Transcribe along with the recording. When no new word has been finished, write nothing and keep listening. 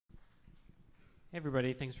Hey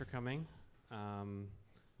everybody, thanks for coming.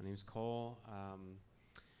 My name's Cole.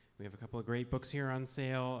 We have a couple of great books here on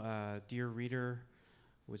sale. Dear Reader,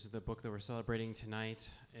 which is the book that we're celebrating tonight,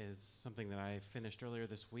 is something that I finished earlier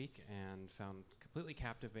this week and found completely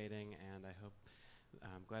captivating, and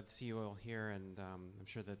I'm glad to see you all here, and I'm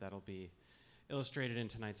sure that that'll be illustrated in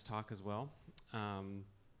tonight's talk as well.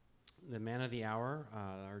 The man of the hour,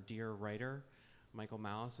 our dear writer, Michael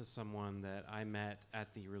Malice, is someone that I met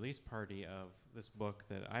at the release party of this book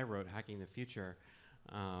that I wrote, Hacking the Future.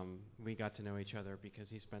 We got to know each other because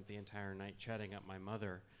he spent the entire night chatting up my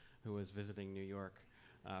mother, who was visiting New York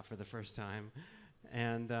for the first time.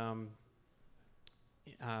 And from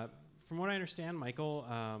what I understand, Michael,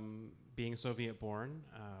 being Soviet-born,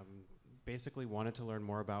 basically wanted to learn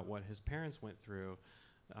more about what his parents went through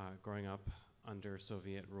growing up under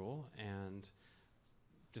Soviet rule, and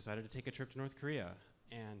decided to take a trip to North Korea.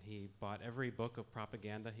 And he bought every book of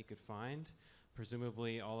propaganda he could find,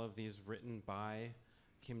 presumably all of these written by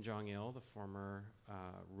Kim Jong Il, the former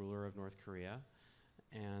ruler of North Korea,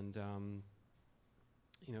 and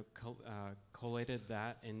collated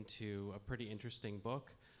that into a pretty interesting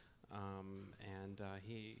book. And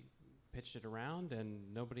he pitched it around,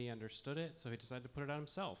 and nobody understood it, so he decided to put it out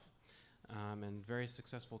himself. And very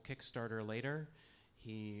successful Kickstarter later,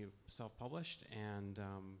 he self-published, and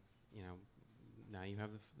now you have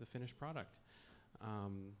the finished product.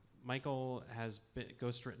 Michael has been not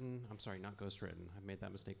ghostwritten, I've made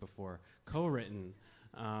that mistake before, co-written.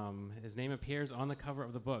 His name appears on the cover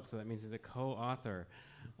of the book, so that means he's a co-author.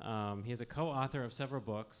 He is a co-author of several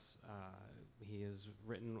books. He has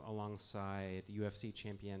written alongside UFC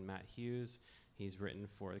champion Matt Hughes. He's written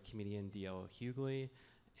for the comedian D.L. Hughley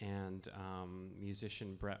and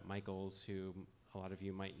musician Bret Michaels, who a lot of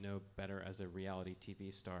you might know better as a reality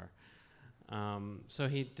TV star. So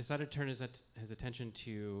he decided to turn his attention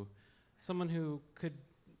to someone who could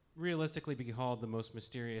realistically be called the most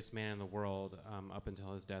mysterious man in the world up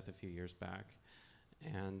until his death a few years back.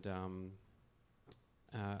 And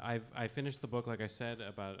I finished the book, like I said,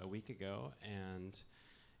 about a week ago, and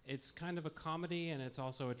it's kind of a comedy and it's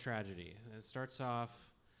also a tragedy. It starts off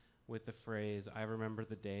with the phrase, "I remember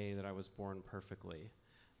the day that I was born perfectly,"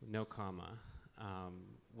 no comma.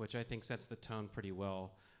 Which I think sets the tone pretty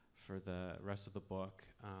well for the rest of the book.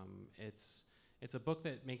 It's a book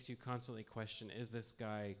that makes you constantly question, is this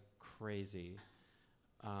guy crazy?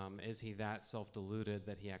 Is he that self-deluded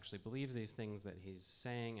that he actually believes these things that he's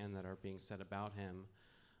saying and that are being said about him?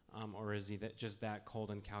 Or is he just that cold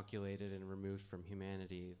and calculated and removed from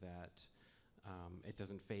humanity that it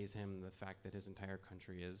doesn't faze him, the fact that his entire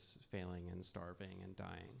country is failing and starving and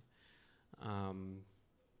dying?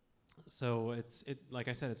 So like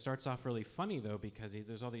I said, it starts off really funny though, because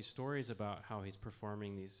there's all these stories about how he's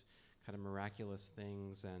performing these kind of miraculous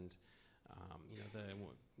things, and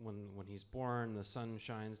when he's born, the sun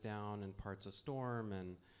shines down and parts a storm,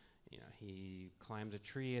 and he climbs a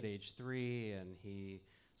tree at age 3, and he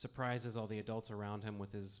surprises all the adults around him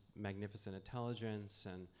with his magnificent intelligence,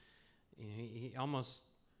 and he almost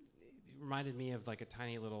reminded me of like a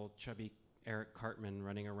tiny little chubby Eric Cartman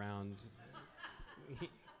running around.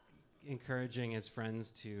 Encouraging his friends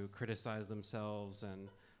to criticize themselves and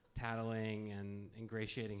tattling and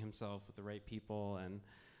ingratiating himself with the right people, and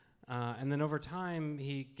then over time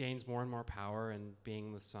he gains more and more power, and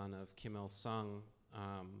being the son of Kim Il-sung,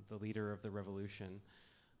 the leader of the revolution,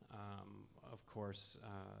 of course,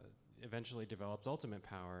 eventually develops ultimate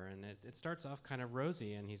power, and it starts off kind of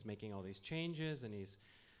rosy, and he's making all these changes, and he's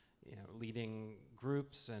leading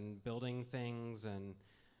groups and building things, and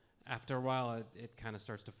after a while, it kind of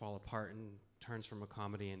starts to fall apart and turns from a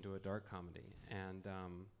comedy into a dark comedy. And,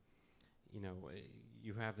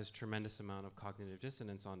 you have this tremendous amount of cognitive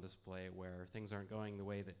dissonance on display where things aren't going the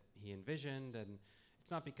way that he envisioned. And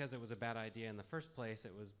it's not because it was a bad idea in the first place,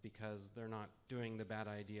 it was because they're not doing the bad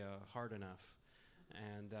idea hard enough.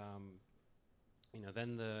 And,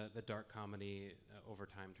 then the dark comedy over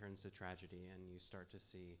time turns to tragedy, and you start to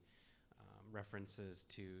see references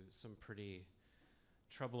to some pretty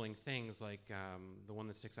troubling things, like the one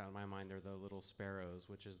that sticks out in my mind are the little sparrows,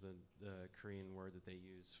 which is the Korean word that they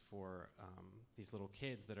use for these little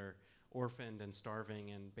kids that are orphaned and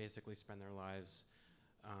starving and basically spend their lives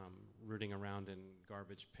rooting around in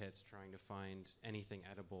garbage pits trying to find anything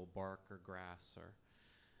edible, bark or grass.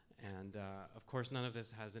 And of course, none of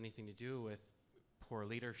this has anything to do with poor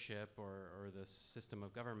leadership or the system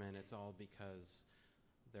of government. It's all because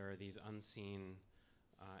there are these unseen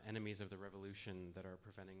enemies of the revolution that are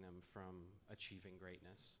preventing them from achieving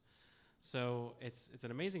greatness. So it's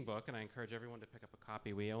an amazing book, and I encourage everyone to pick up a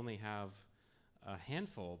copy. We only have a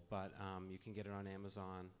handful, but you can get it on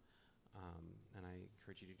Amazon. and I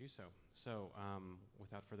encourage you to do so. So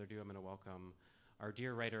without further ado, I'm going to welcome our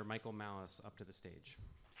dear writer, Michael Malice, up to the stage.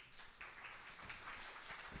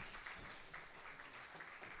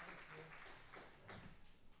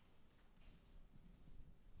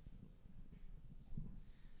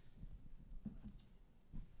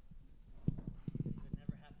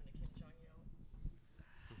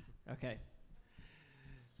 Okay.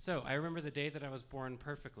 So I remember the day that I was born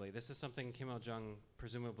perfectly. This is something Kim Il-jung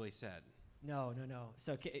presumably said. No.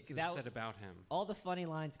 So That said about him. all the funny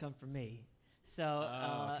lines come from me. So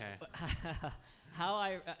okay.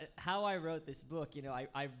 how I wrote this book,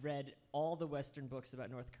 I read all the Western books about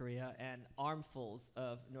North Korea and armfuls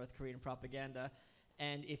of North Korean propaganda.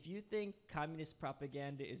 And if you think communist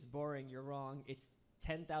propaganda is boring, you're wrong. It's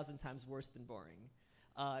 10,000 times worse than boring.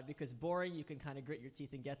 Because boring, you can kind of grit your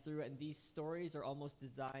teeth and get through it. And these stories are almost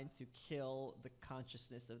designed to kill the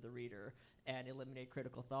consciousness of the reader and eliminate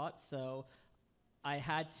critical thought. So I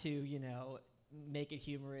had to, make it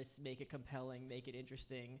humorous, make it compelling, make it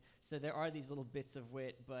interesting. So there are these little bits of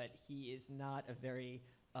wit, but he is not a very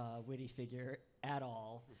witty figure at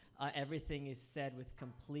all. Everything is said with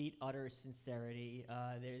complete, utter sincerity.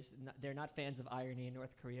 They're not fans of irony in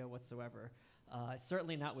North Korea whatsoever.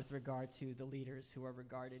 Certainly not with regard to the leaders who are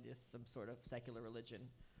regarded as some sort of secular religion.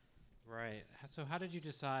 Right. So how did you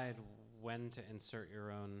decide when to insert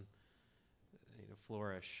your own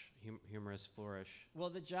humorous flourish? Well,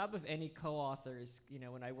 the job of any co-author is,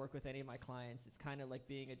 when I work with any of my clients, it's kind of like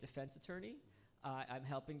being a defense attorney. I'm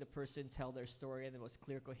helping the person tell their story in the most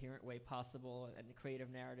clear, coherent way possible and the creative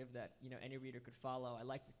narrative that, any reader could follow. I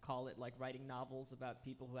like to call it like writing novels about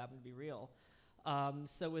people who happen to be real.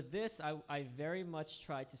 So with this, I very much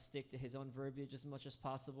tried to stick to his own verbiage as much as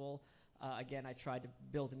possible. Again, I tried to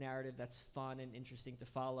build a narrative that's fun and interesting to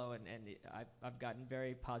follow, and I've gotten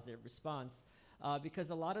very positive response. Because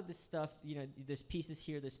a lot of this stuff, there's pieces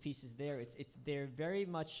here, there's pieces there. They're very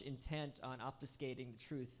much intent on obfuscating the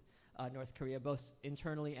truth, North Korea, both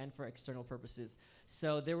internally and for external purposes.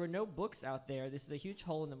 So there were no books out there. This is a huge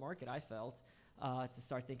hole in the market, I felt. To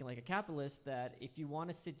start thinking like a capitalist, that if you want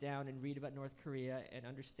to sit down and read about North Korea and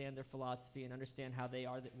understand their philosophy and understand how they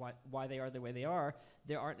are, why they are the way they are,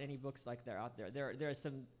 there aren't any books like that out there. There are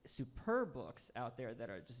some superb books out there that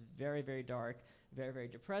are just very, very dark, very, very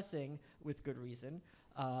depressing, with good reason.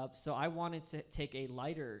 So I wanted to take a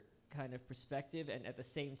lighter kind of perspective, and at the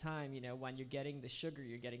same time, when you're getting the sugar,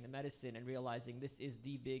 you're getting the medicine, and realizing this is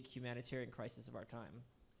the big humanitarian crisis of our time.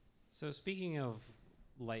 So speaking of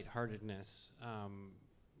lightheartedness,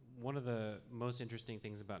 one of the most interesting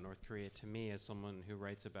things about North Korea to me, as someone who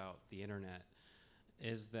writes about the internet,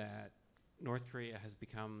 is that North Korea has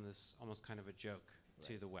become this almost kind of a joke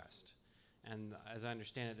to the West. And as I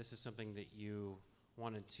understand it, this is something that you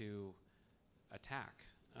wanted to attack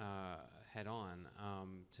head on,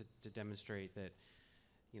 to demonstrate that,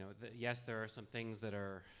 yes, there are some things that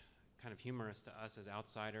are kind of humorous to us as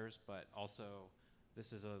outsiders, but also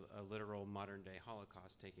this is a literal modern-day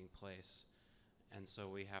Holocaust taking place, and so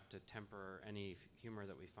we have to temper any humor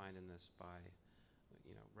that we find in this by,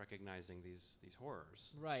 recognizing these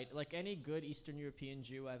horrors. Right, like any good Eastern European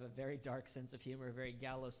Jew, I have a very dark sense of humor, a very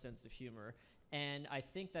gallows sense of humor, and I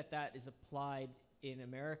think that is applied in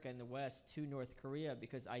America and the West to North Korea,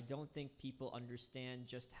 because I don't think people understand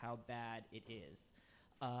just how bad it is.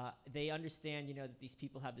 They understand, that these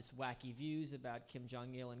people have this wacky views about Kim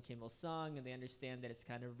Jong Il and Kim Il Sung, and they understand that it's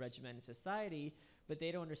kind of regimented society, but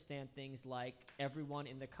they don't understand things like everyone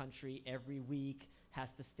in the country every week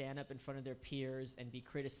has to stand up in front of their peers and be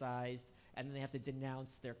criticized, and then they have to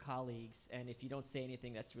denounce their colleagues, and if you don't say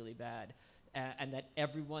anything, that's really bad. And that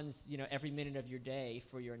everyone's, every minute of your day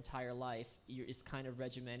for your entire life is kind of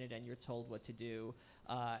regimented, and you're told what to do.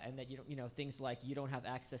 And that, things like you don't have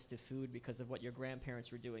access to food because of what your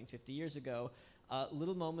grandparents were doing 50 years ago.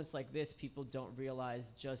 Little moments like this, people don't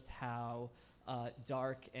realize just how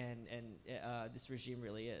dark and this regime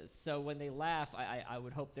really is. So when they laugh, I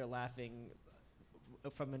would hope they're laughing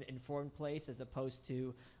from an informed place as opposed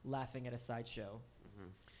to laughing at a sideshow.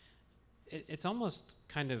 Mm-hmm. It's almost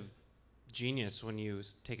kind of genius when you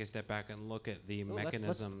take a step back and look at the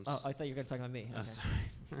mechanisms. I thought you were going to talk about me. Okay.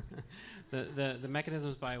 Sorry. the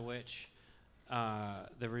mechanisms by which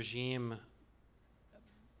the regime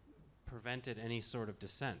prevented any sort of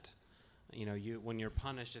dissent. When you're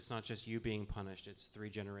punished, it's not just you being punished. It's 3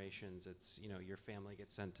 generations. It's your family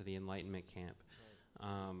gets sent to the Enlightenment camp.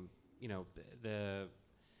 Right.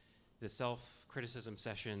 The self-criticism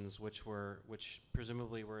sessions, which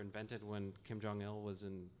presumably were invented when Kim Jong Il was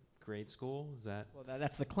in grade school, is that? Well,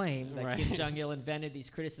 that's the claim, that right. Kim Jong Il invented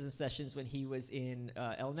these criticism sessions when he was in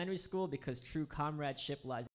elementary school, because true comradeship lies